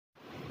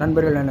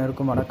நண்பர்கள்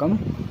அனைவருக்கும் வணக்கம்.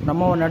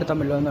 நம்ம OneAD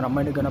தமிழில் வந்து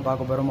நம்ம இன்றைக்கி என்ன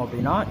பார்க்க போகிறோம்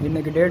அப்படின்னா,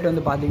 இன்றைக்கி டேட்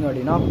வந்து பார்த்திங்க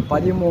அப்படின்னா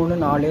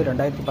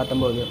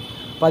 13/4/2019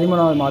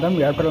 13வது மாதம்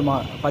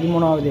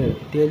 13வது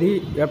தேதி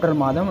ஏப்ரல்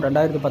மாதம்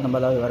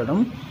 2019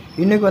 வருடம்.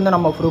 இன்றைக்கி வந்து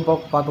நம்ம ப்ரூஃபாக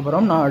பார்க்க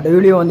போகிறோம். நான்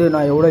டெய்லியும் வந்து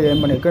நான் எவ்வளோ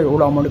ஏர்ன் பண்ணியிருக்கேன்,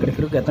 எவ்வளோ அமௌண்ட்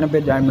கிடைச்சிருக்கு, எத்தனை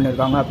பேர் ஜாயின்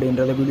பண்ணியிருக்காங்க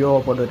அப்படின்றத வீடியோவை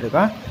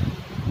போட்டுட்ருக்கேன்.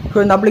 ஸோ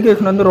இந்த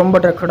அப்ளிகேஷன் வந்து ரொம்ப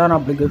ட்ரஸ்டடான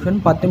அப்ளிகேஷன்.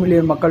 10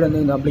 மில்லியன் மக்கள்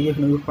வந்து இந்த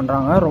அப்ளிகேஷன் யூஸ்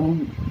பண்ணுறாங்க.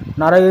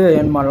 நிறைய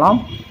ஏர்ன் பண்ணலாம்.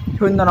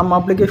 ஸோ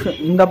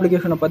இந்த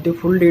அப்ளிகேஷனை பற்றி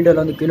ஃபுல் டீட்டெயில்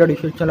வந்து கீழே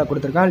டிஸ்கிரிப்ஷனில்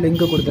கொடுத்துருக்கேன்,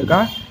 லிங்க்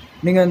கொடுத்துருக்கேன்.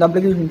 நீங்கள் இந்த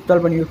அப்ளிகேஷன்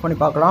இன்ஸ்டால் பண்ணி யூஸ் பண்ணி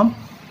பார்க்கலாம்.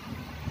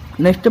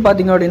 நெக்ஸ்ட்டு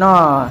பார்த்திங்க அப்படின்னா,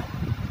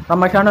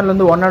 நம்ம சேனலில்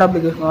வந்து OneAD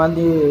அப்ளிகேஷன்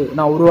வந்து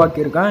நான்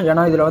உருவாக்கியிருக்கேன்.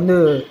 ஏன்னா இதில் வந்து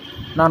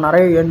நான்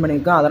நிறைய ஏர்ன்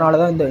பண்ணியிருக்கேன். அதனால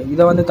தான்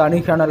இதை வந்து தனி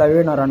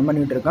சேனலாகவே நான் ரன்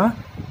பண்ணிகிட்ருக்கேன்.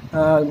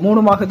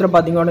 3 மாதத்தில்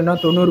பார்த்திங்க அப்படின்னா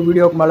 90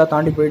 வீடியோக்கு மேலே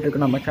தாண்டி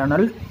போயிட்டுருக்கு நம்ம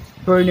சேனல்.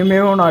 ஸோ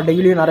இனிமேலும் நான்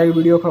டெய்லியும் நிறைய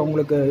வீடியோக்கள்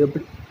உங்களுக்கு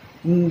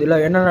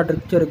இதில் என்னென்ன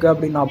ட்ரிக்ஸ் இருக்குது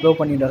அப்படின்னு நான் அப்லோட்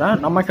பண்ணிட்டு வரேன்.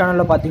 நம்ம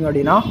சேனலில் பார்த்திங்க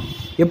அப்படின்னா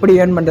எப்படி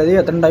ஏர்ன் பண்ணுறது,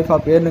 எத்தனை டைப்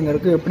ஆஃப் ஏர்னிங்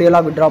இருக்குது,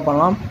 எப்படியெல்லாம் வித்ட்ரா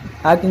பண்ணலாம்,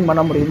 ஹேக்கிங்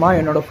பண்ண முடியுமா,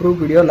 என்னோடய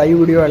ப்ரூஃப் வீடியோ, லைவ்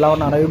வீடியோ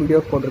எல்லாம் நிறைய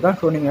வீடியோஸ் போட்டிருக்கேன்.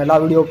 ஸோ நீங்கள் எல்லா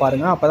வீடியோ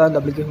பாருங்கள், அப்போ தான் இந்த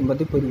அப்ளிகேஷன்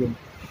பற்றி புரியும்.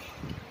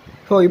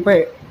 ஸோ இப்போ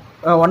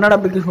OneAD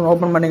அப்ளிகேஷன்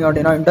ஓப்பன் பண்ணிங்க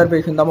அப்படின்னா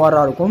இன்டர்ஃபேஸ் இந்த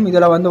மாதிரி இருக்கும்.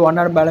 இதில் வந்து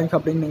OneAD பேலன்ஸ்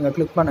அப்படின்னு நீங்கள்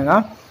கிளிக்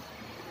பண்ணுங்கள்.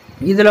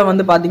 இதில்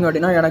வந்து பார்த்திங்க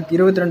அப்படின்னா எனக்கு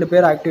 22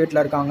 பேர்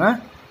ஆக்டிவேட்டில் இருக்காங்க.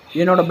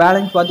 என்னோடய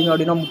பேலன்ஸ் பார்த்திங்க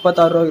அப்படின்னா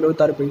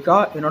 ₹36.26.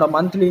 என்னோடய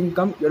மந்த்லி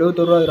இன்கம்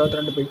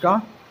 ₹71.22.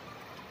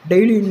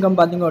 டெய்லி இன்கம்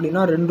பார்த்திங்க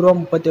அப்படின்னா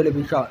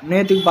 ₹2.37.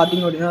 நேற்றுக்கு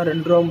பார்த்திங்க அப்படின்னா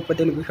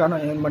 ₹2.37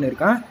 நான் ஏர்ன்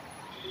பண்ணியிருக்கேன்.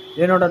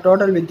 என்னோடய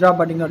டோட்டல் வித்ட்ரா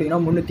பார்த்திங்க அப்படின்னா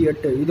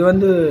 308. இது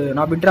வந்து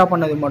நான் வித்ட்ரா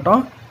பண்ணது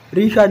மட்டும்.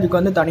 ரீசார்ஜுக்கு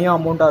வந்து தனியாக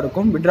அமௌண்ட்டாக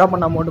இருக்கும். வித்ட்ரா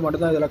பண்ண அமௌண்ட்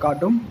மட்டும் தான் இதில்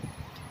காட்டும்.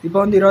 இப்போ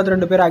வந்து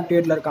 22 பேர்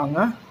ஆக்டிவேட்டில் இருக்காங்க.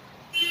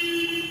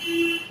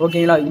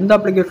 ஓகேங்களா. இந்த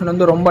அப்ளிகேஷன்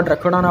வந்து ரொம்ப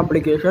ட்ரஸ்டடான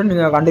அப்ளிகேஷன்.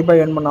 நீங்கள்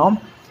கண்டிப்பாக ஏர்ன்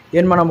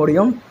பண்ண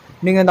முடியும்.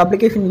 நீங்கள் இந்த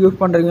அப்ளிகேஷன்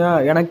யூஸ் பண்ணுறீங்க,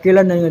 எனக்கு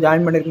கீழே நீங்கள்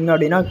ஜாயின் பண்ணியிருக்கீங்க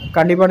அப்படின்னா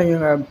கண்டிப்பாக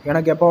நீங்கள்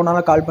எனக்கு எப்போ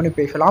வேணாலும் கால் பண்ணி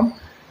பேசலாம்.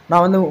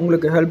 நான் வந்து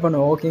உங்களுக்கு ஹெல்ப்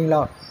பண்ணுவேன். ஓகேங்களா.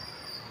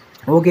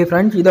 ஓகே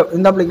ஃப்ரெண்ட்ஸ்,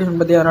 இந்த அப்ளிகேஷன்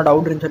பற்றி எதனா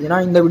டவுட் இருந்துச்சு அப்படின்னா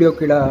இந்த வீடியோ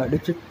கீழே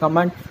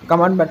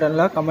கமெண்ட்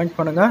பட்டனில் கமெண்ட்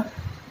பண்ணுங்கள்.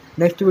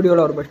 நெக்ஸ்ட்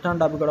வீடியோவில் ஒரு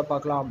பெஸ்ட்டான டாப்பிக்கோட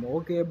பார்க்கலாம்.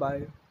 ஓகே,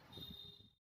 பாய்.